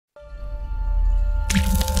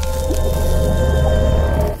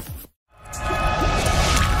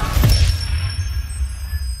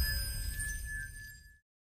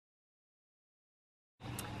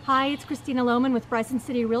Hi, it's Christina Lohman with Bryson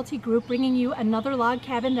City Realty Group bringing you another log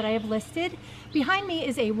cabin that I have listed. Behind me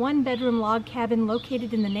is a one-bedroom log cabin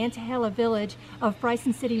located in the Nantahala village of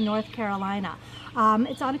Bryson City, North Carolina.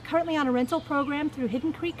 It's currently on a rental program through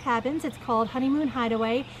Hidden Creek Cabins. It's called Honeymoon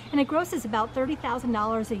Hideaway, and it grosses about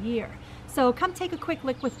 $30,000 a year. So come take a quick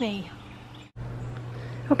look with me.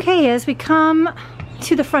 Okay, as we come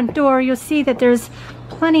to the front door, you'll see that there's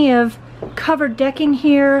plenty of covered decking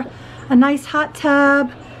here, a nice hot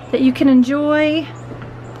tub that you can enjoy.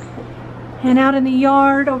 And out in the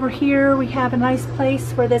yard over here we have a nice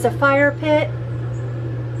place where there's a fire pit.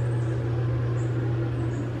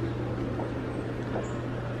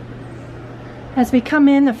 As we come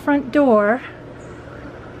in the front door,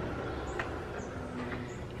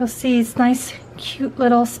 you'll see this nice cute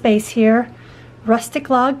little space here. Rustic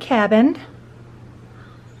log cabin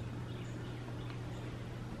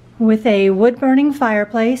with a wood-burning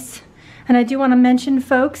fireplace. And I do want to mention,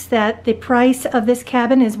 folks, that the price of this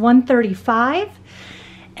cabin is $135,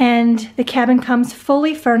 and the cabin comes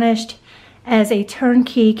fully furnished as a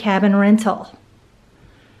turnkey cabin rental.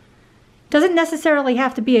 Doesn't necessarily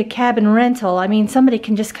have to be a cabin rental. I mean, somebody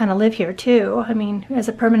can just kind of live here too. I mean, as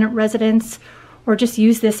a permanent residence, or just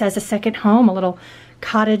use this as a second home, a little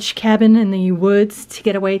cottage cabin in the woods to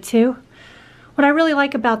get away to. What I really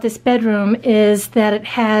like about this bedroom is that it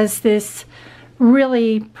has this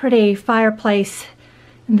really pretty fireplace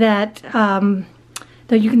that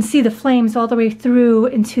you can see the flames all the way through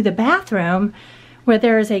into the bathroom, where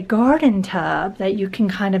there is a garden tub that you can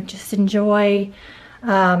kind of just enjoy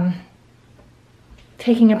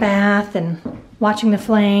taking a bath and watching the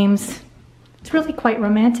flames. It's really quite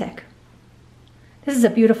romantic. This is a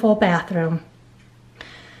beautiful bathroom.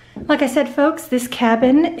 Like I said, folks, this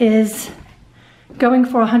cabin is going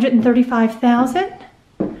for $135,000.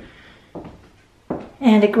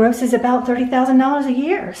 And it grosses about $30,000 a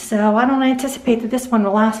year, so I don't anticipate that this one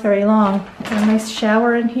will last very long. Got a nice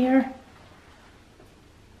shower in here.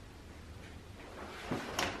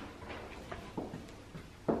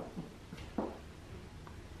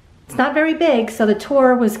 It's not very big, so the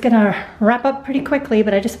tour was gonna wrap up pretty quickly,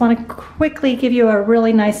 but I just want to quickly give you a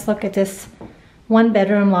really nice look at this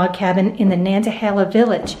one-bedroom log cabin in the Nantahala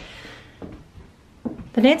village.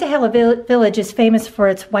 The Nantahala village is famous for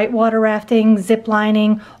its whitewater rafting, zip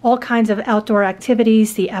lining, all kinds of outdoor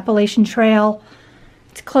activities, the Appalachian Trail.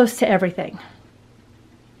 It's close to everything.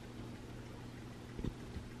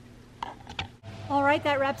 All right,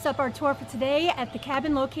 that wraps up our tour for today at the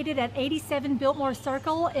cabin located at 87 Biltmore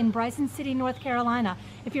Circle in Bryson City, North Carolina.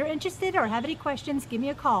 If you're interested or have any questions, give me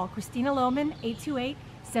a call. Christina Lohman,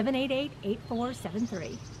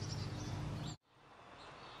 828-788-8473.